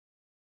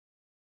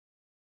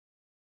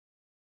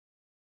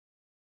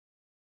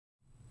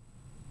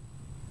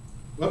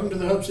Welcome to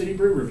the Hope City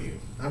Brew Review.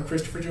 I'm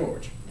Christopher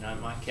George. And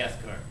I'm Mike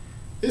Cathcart.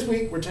 This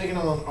week we're taking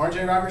on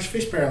RJ Rockers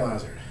Fish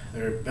Paralyzer,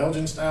 their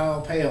Belgian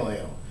style pale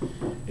ale.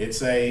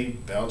 It's a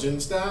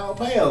Belgian style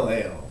pale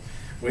ale,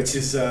 which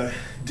is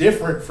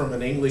different from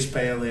an English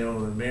pale ale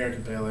and an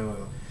American pale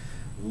ale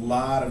in a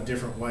lot of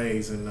different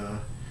ways, and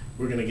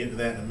we're going to get to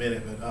that in a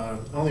minute. But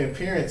on the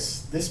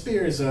appearance, this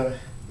beer is a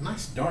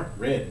nice dark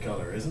red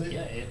color, isn't it?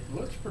 Yeah, it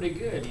looks pretty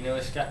good. You know,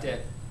 it's got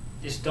that,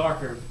 it's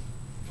darker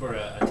for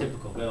a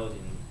typical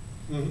Belgian.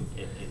 Mm-hmm.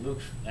 It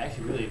looks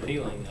actually really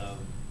appealing.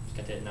 It's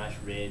got that nice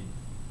red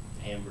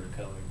amber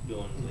color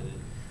going with it.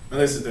 Well,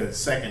 this is the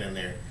second in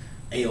their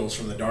ales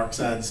from the Dark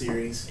Side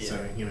series. Yeah.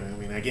 So, you know, I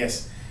mean, I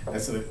guess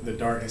that's the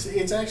darkness.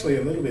 It's actually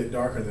a little bit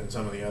darker than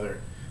some of the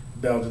other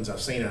Belgians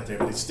I've seen out there,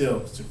 but it's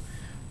a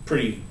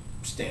pretty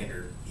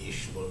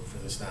standard-ish look for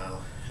the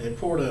style. And it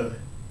poured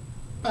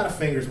about a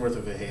finger's worth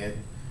of a head.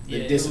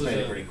 It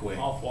dissipated pretty quick.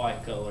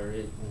 Off-white color.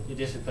 It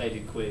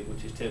dissipated quick,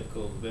 which is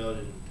typical of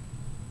Belgian.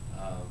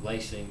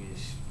 Lacing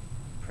is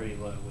pretty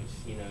low, which,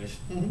 you know,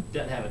 it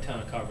doesn't have a ton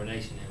of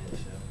carbonation in it.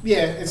 So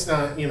yeah, it's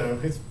not, you know,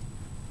 it's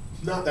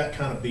not that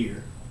kind of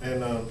beer.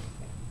 And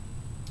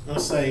I'll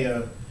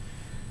say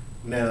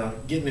now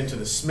getting into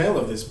the smell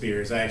of this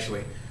beer is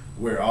actually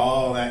where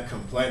all that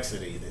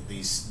complexity that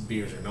these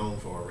beers are known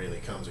for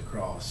really comes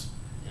across.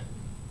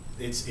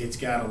 yeah. It's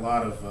got a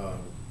lot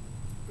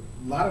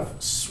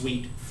of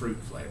sweet fruit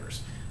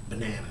flavors,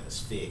 bananas,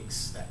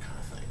 figs, that kind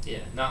of thing. Yeah,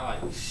 not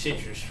like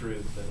citrus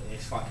fruit, but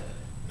it's like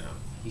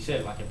you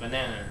said, like a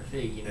banana or a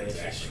fig, you know,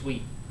 Exactly. It's a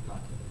sweet, like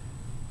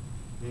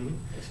a, Mm-hmm.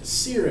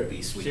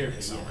 Syrupy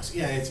sweetness, syrupy, almost.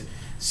 Yeah, it's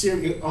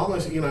syrup,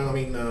 almost, you know, I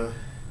mean,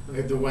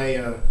 the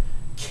way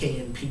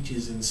canned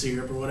peaches and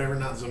syrup or whatever,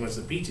 not so much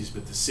the peaches,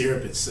 but the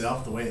syrup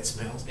itself, the way it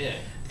smells. yeah.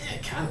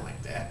 Kind of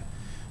like that.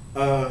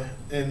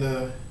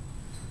 And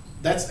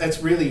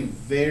that's really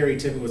very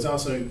typical. It's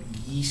also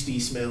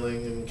yeasty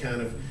smelling and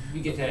kind of.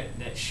 You get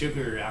that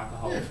sugar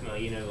alcohol smell,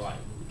 you know, like,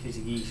 because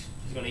the yeast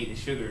is going to eat the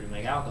sugar to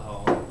make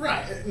alcohol.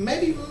 Right.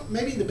 Maybe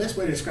the best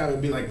way to describe it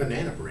would be like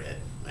banana bread,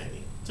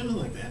 maybe. Something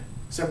like that.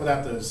 Except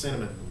without the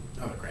cinnamon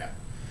and other crap.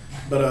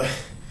 But,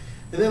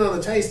 and then on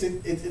the taste,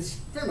 it's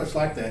very much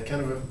like that,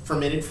 kind of a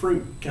fermented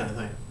fruit kind of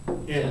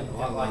thing. Yeah, a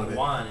lot like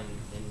wine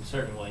in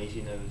certain ways,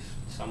 you know.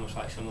 It's almost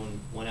like someone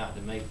went out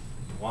to make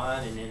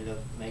wine and ended up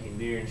making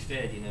beer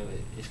instead, you know.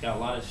 It's got a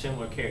lot of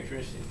similar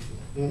characteristics.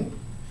 Mm-hmm.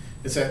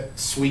 It's that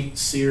sweet,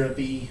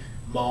 syrupy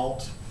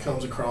malt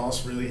comes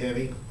across really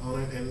heavy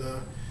on it, and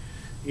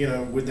you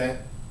know, with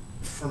that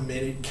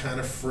fermented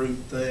kind of fruit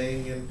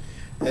thing, and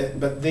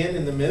but then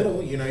in the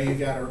middle, you know, you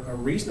got a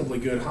reasonably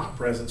good hop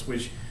presence,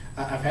 which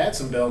I've had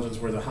some Belgians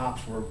where the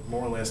hops were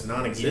more or less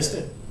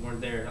non-existent. Yeah,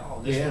 weren't there at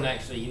all. This one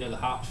actually, you know, the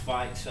hops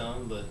fight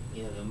some, but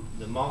you know,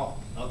 the malt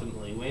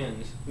ultimately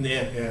wins.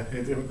 Yeah.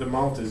 The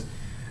malt is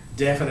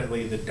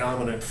definitely the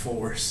dominant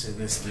force in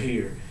this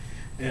beer.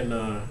 And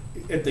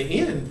at the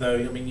end, though,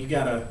 I mean,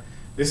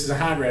 this is a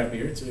high draft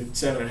beer. It's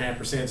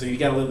 7.5%, so you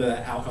got a little bit of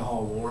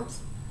alcohol warmth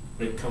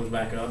that comes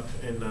back up,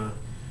 and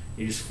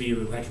you just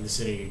feel it like in the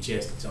center of your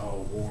chest. It's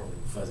all warm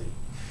and fuzzy.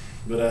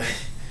 But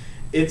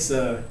it's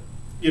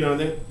you know,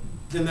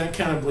 then that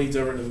kind of bleeds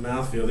over into the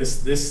mouthfeel.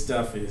 This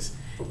stuff is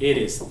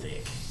thick,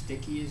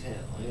 Sticky as hell.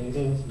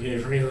 Mm-hmm.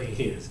 It really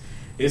is.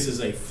 This is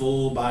a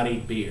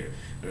full-bodied beer.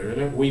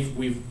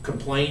 We've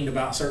complained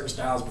about certain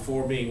styles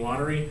before being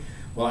watery.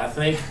 Well, I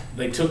think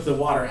they took the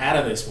water out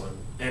of this one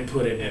and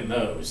put it in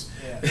those.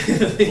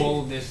 Yeah.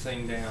 Pulled this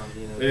thing down,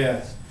 you know.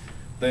 Yeah.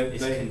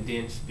 It's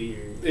condensed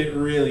beer. It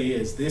really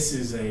is. This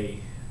is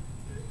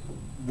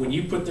when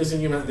you put this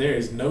in your mouth, there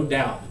is no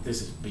doubt that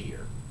this is beer.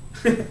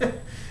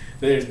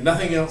 There's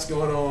nothing else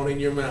going on in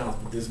your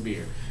mouth with this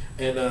beer.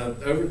 And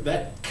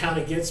that kind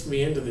of gets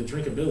me into the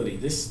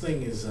drinkability. This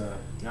thing is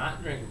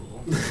not drinkable.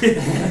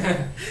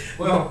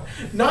 Well,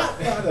 not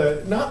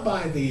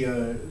by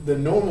the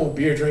normal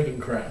beer drinking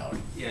crowd.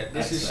 Yeah,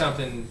 this is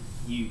something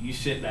you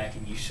sit back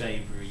and you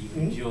savor, you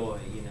enjoy.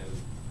 You know,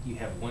 you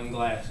have one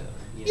glass of it.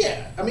 You know?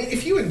 Yeah, I mean,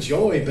 if you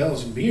enjoy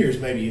Belgian beers,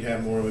 maybe you'd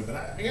have more of it. But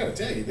I got to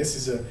tell you, this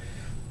is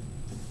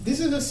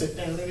a sit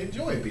down and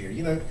enjoy beer.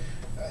 You know,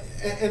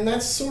 and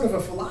that's sort of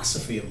a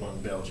philosophy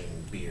among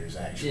Belgian beers.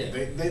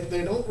 Actually,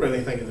 they don't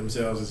really think of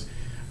themselves as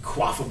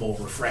quaffable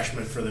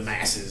refreshment for the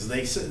masses.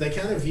 They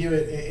kind of view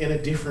it in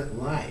a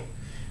different light,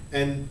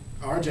 and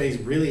RJ's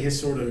really has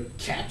sort of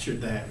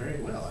captured that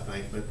very well, I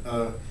think.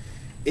 But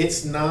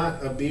it's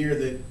not a beer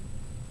that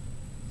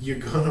you're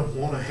gonna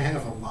want to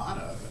have a lot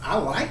of. I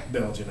like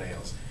Belgian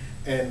ales,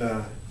 and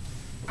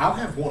I'll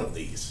have one of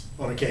these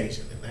on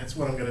occasion, and that's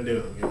what I'm gonna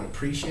do. I'm gonna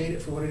appreciate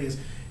it for what it is.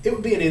 It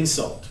would be an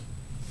insult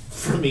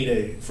for me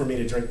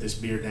to drink this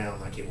beer down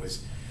like it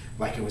was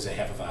a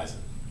Hefeweizen.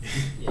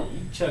 Yeah,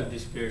 you chug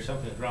this beer,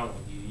 something's wrong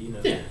with you. You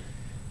know. Yeah.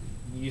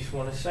 You just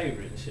want to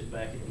savor it and sit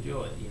back and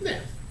enjoy it. You know?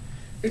 Yeah.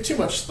 There's too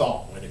much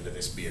thought went into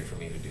this beer for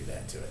me to do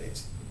that to it.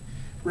 It's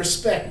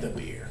respect the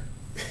beer.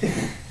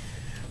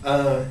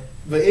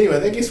 But anyway,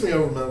 that gets me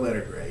over my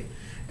letter grade.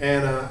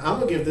 And I'm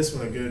going to give this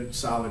one a good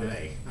solid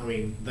A. I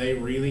mean, they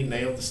really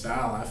nailed the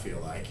style, I feel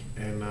like.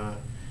 And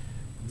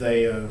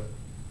They,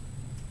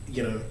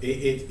 you know,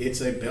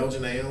 it's a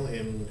Belgian ale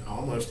in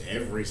almost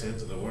every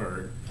sense of the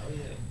word. Oh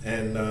yeah.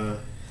 And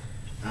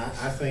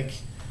I think,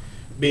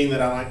 being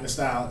that I like the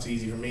style, it's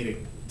easy for me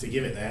to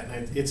give it that.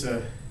 And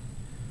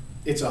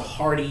it's a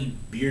hearty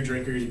beer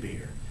drinker's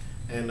beer,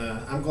 and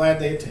I'm glad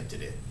they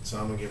attempted it. So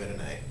I'm gonna give it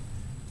an A.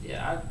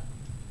 Yeah,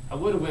 I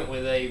would have went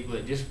with A,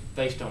 but just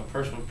based on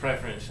personal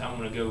preference, I'm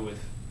gonna go with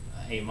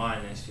A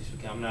minus. Just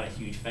because I'm not a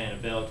huge fan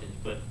of Belgians,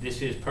 but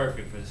this is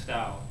perfect for the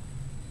style.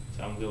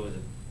 So I'm gonna go with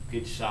a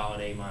good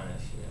solid A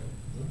minus.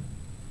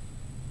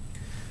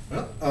 You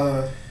know.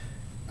 Well,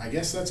 I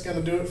guess that's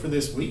gonna do it for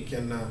this week.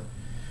 And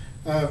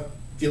if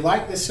you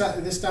like this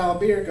style of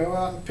beer, go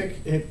out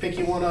and pick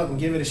you one up and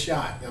give it a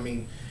shot. I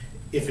mean,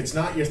 if it's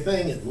not your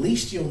thing, at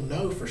least you'll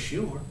know for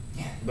sure.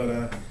 Yeah.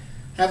 But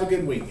have a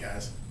good week,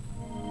 guys.